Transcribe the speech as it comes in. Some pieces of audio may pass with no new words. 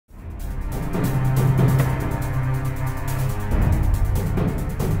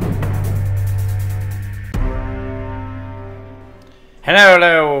Hello,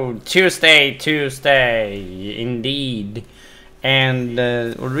 hello, Tuesday, indeed. And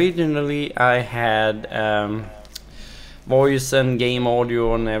originally I had voice and game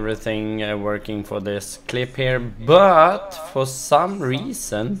audio and everything working for this clip here, but for some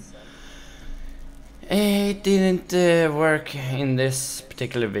reason it didn't work in this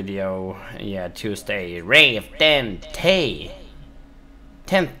particular video. Yeah, Tuesday, Raft 10th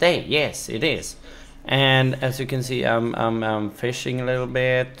day, yes it is. And as you can see, I'm fishing a little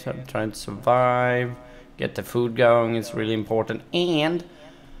bit. I'm trying to survive, get the food going. It's really important. And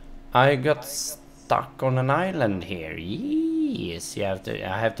I got stuck on an island here. Yes, I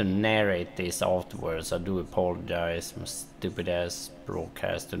have to narrate this afterwards. I do apologize. My stupid ass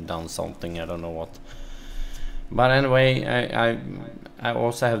broadcaster done something. I don't know what. But anyway, I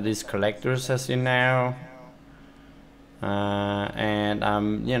also have these collectors, as you know. And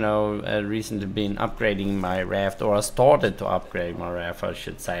I'm, recently been upgrading my raft, or I started to upgrade my raft, I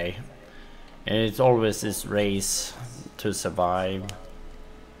should say. And it's always this race to survive,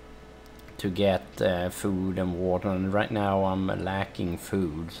 to get food and water. And right now I'm lacking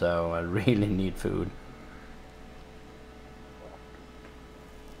food, so I really need food.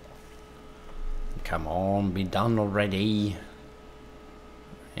 Come on, be done already.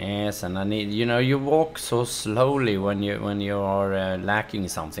 Yes, and I need, you walk so slowly when you are lacking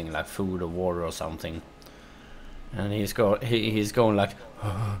something like food or water or something, and he's going like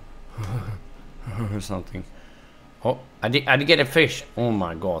or something. Oh, I did get a fish. Oh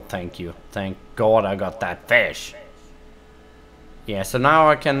my god, thank God I got that fish. Yeah, so now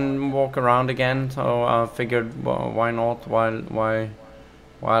I can walk around again. So I figured, well, why not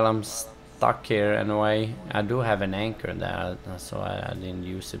while I'm stuck here anyway. I do have an anchor there, so I didn't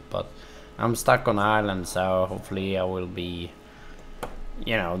use it, but I'm stuck on island, so hopefully I will be,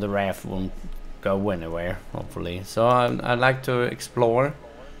 the raft won't go anywhere, hopefully. So I like to explore,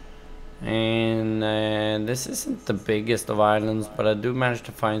 and this isn't the biggest of islands, but I do manage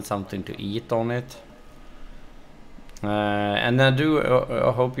to find something to eat on it. And I do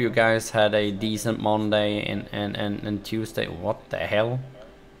hope you guys had a decent Monday and Tuesday. What the hell?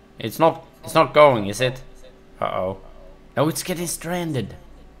 It's not going, is it? Uh-oh. Oh, it's getting stranded.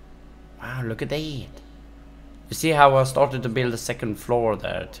 Wow, look at that. You see how I started to build a second floor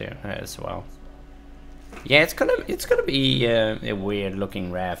there too, as well. Yeah, it's gonna be a weird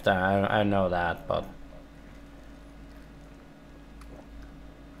looking raft. I know that, but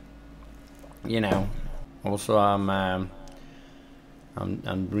also I'm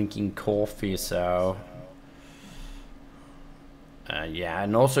drinking coffee, so. Yeah,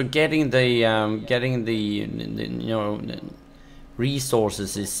 and also getting the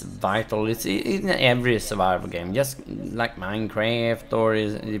resources is vital. It's in every survival game, just like Minecraft, or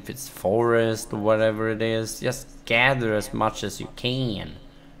if it's forest or whatever it is. Just gather as much as you can,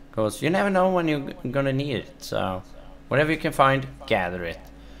 because you never know when you're gonna need it. So whatever you can find, gather it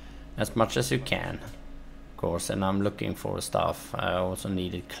as much as you can, of course. And I'm looking for stuff. I also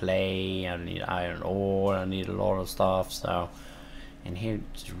needed clay, I need iron ore, I need a lot of stuff. So. And here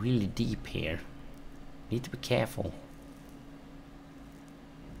it's really deep here. Need to be careful.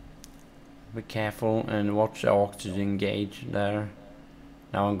 Be careful and watch the oxygen gauge there.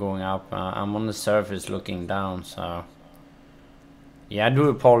 Now I'm going up. I'm on the surface looking down, so. Yeah, I do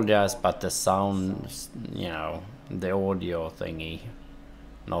apologize, but the sound, the audio thingy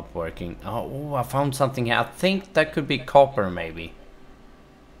not working. Oh, I found something here. I think that could be copper, maybe.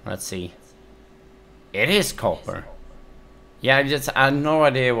 Let's see. It is copper. Yeah, I have no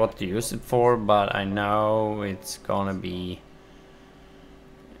idea what to use it for, but I know it's gonna be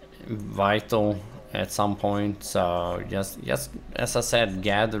vital at some point. So just as I said,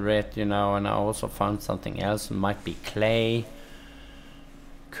 gather it, and I also found something else. It might be clay.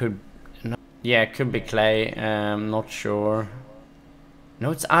 Could be clay. Not sure.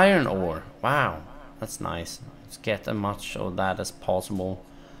 No, it's iron ore. Wow, that's nice. Let's get as much of that as possible.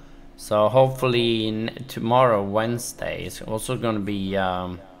 So hopefully tomorrow, Wednesday, is also gonna be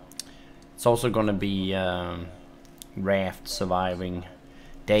raft surviving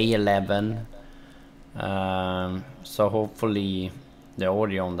day 11. So hopefully the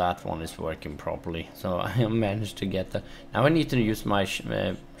audio on that one is working properly. So I managed to get the. Now I need to use my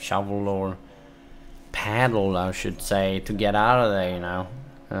shovel or paddle, I should say, to get out of there.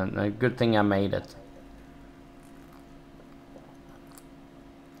 A good thing I made it.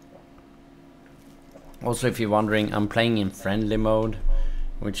 Also, if you're wondering, I'm playing in friendly mode,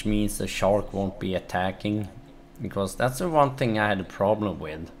 which means the shark won't be attacking, because that's the one thing I had a problem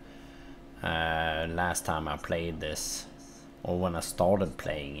with last time I played this, or when I started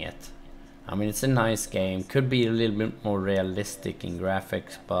playing it. I mean, it's a nice game. Could be a little bit more realistic in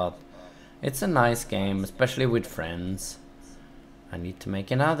graphics, but it's a nice game, especially with friends. I need to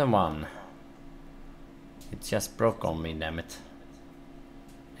make another one. It just broke on me, damn it.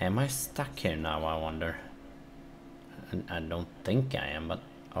 Am I stuck here now, I wonder? I don't think I am, but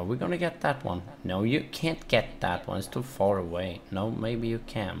are we gonna get that one? No, you can't get that one. It's too far away. No, maybe you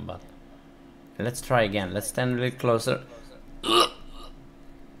can, but let's try again. Let's stand a little closer.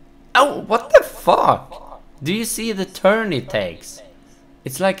 Oh, what the fuck? Do you see the turn it takes?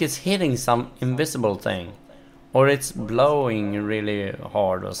 It's like it's hitting some invisible thing. Or it's blowing really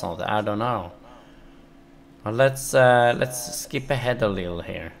hard or something. I don't know. Well, let's skip ahead a little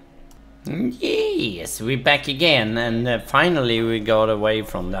here. Yes, we're back again, and finally we got away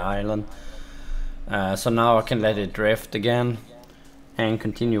from the island. So now I can let it drift again and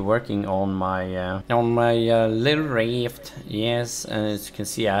continue working on my little raft. Yes, and as you can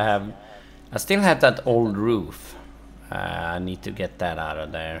see, I still have that old roof. I need to get that out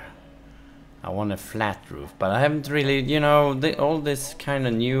of there. I want a flat roof, but I haven't really, you know, all this kind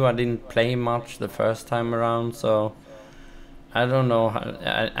of new. I didn't play much the first time around, so I don't know.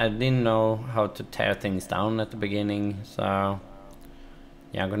 I didn't know how to tear things down at the beginning, so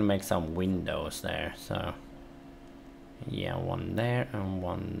yeah, I'm gonna make some windows there. So yeah, one there and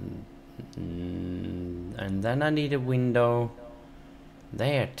one, and then I need a window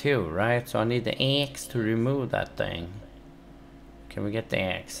there too, right? So I need the axe to remove that thing. Can we get the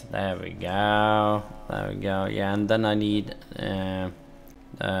axe? There we go. There we go. Yeah, and then I need a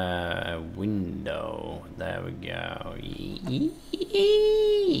window. There we go.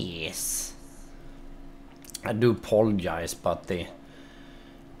 Yes. I do apologize, but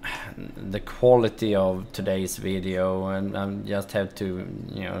the quality of today's video, and I just have to,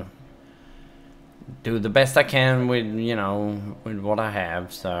 you know, do the best I can with, you know, with what I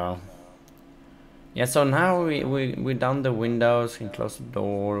have. So yeah, so now we done the windows. Can close the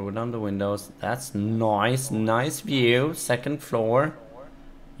door. We're done the windows. That's nice view. Second floor,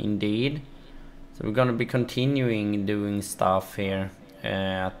 indeed. So we're gonna be continuing doing stuff here.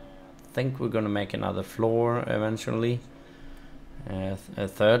 I think we're gonna make another floor eventually. A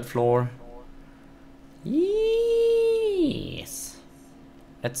third floor. Yes.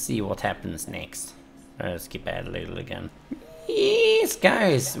 Let's see what happens next. Let's skip ahead a little again. Yes,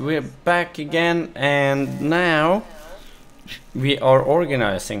 guys, we're back again, and now we are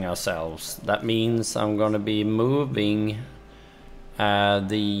organizing ourselves. That means I'm gonna be moving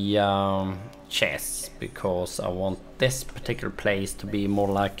the chests, because I want this particular place to be more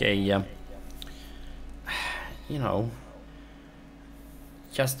like a you know,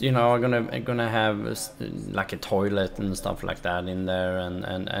 just, you know, I'm gonna have like a toilet and stuff like that in there, and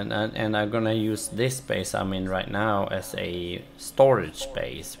I'm gonna use this space I'm in right now as a storage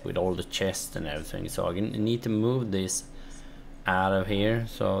space with all the chests and everything. So I need to move this out of here,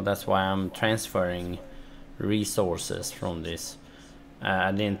 so that's why I'm transferring resources from this.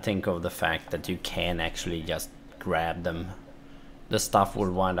 I didn't think of the fact that you can actually just grab them. The stuff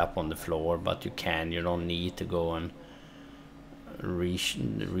will wind up on the floor, but you don't need to go and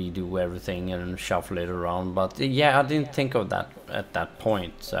redo everything and shuffle it around. But yeah, I didn't think of that at that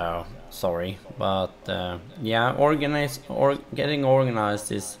point, so sorry. But yeah, getting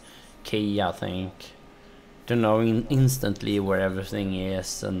organized is key, I think, to knowing instantly where everything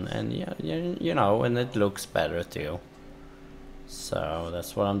is, and yeah, you know, and it looks better too. So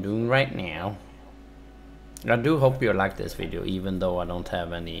that's what I'm doing right now. I do hope you like this video, even though I don't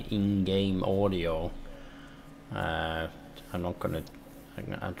have any in-game audio. I'm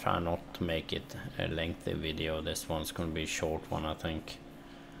try not to make it a lengthy video. This one's gonna be a short one, I think.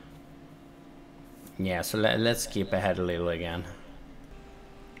 Yeah, so let's skip ahead a little again.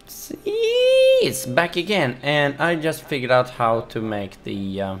 See, it's back again, and I just figured out how to make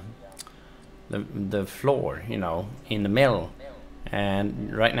the floor, you know, in the middle.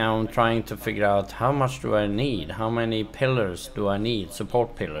 And right now I'm trying to figure out how much do I need, how many pillars do I need,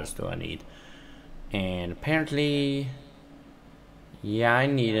 support pillars do I need. And apparently, yeah, I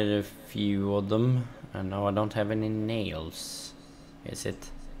needed a few of them. And now I don't have any nails. Is it?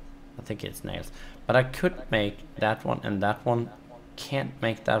 I think it's nails. But I could make that one and that one. Can't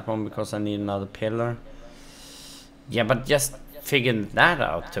make that one because I need another pillar. Yeah, but just figuring that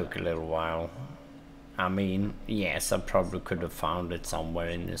out took a little while. I mean, yes, I probably could have found it somewhere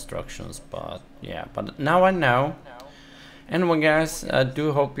in the instructions, but yeah, but now I know. Anyway, guys, I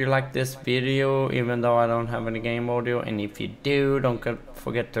do hope you like this video, even though I don't have any game audio. And if you do, don't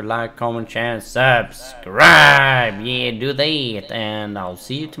forget to like, comment, share, and subscribe. Yeah, do that, and I'll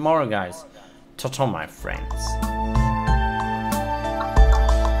see you tomorrow, guys. Ta-ta, my friends.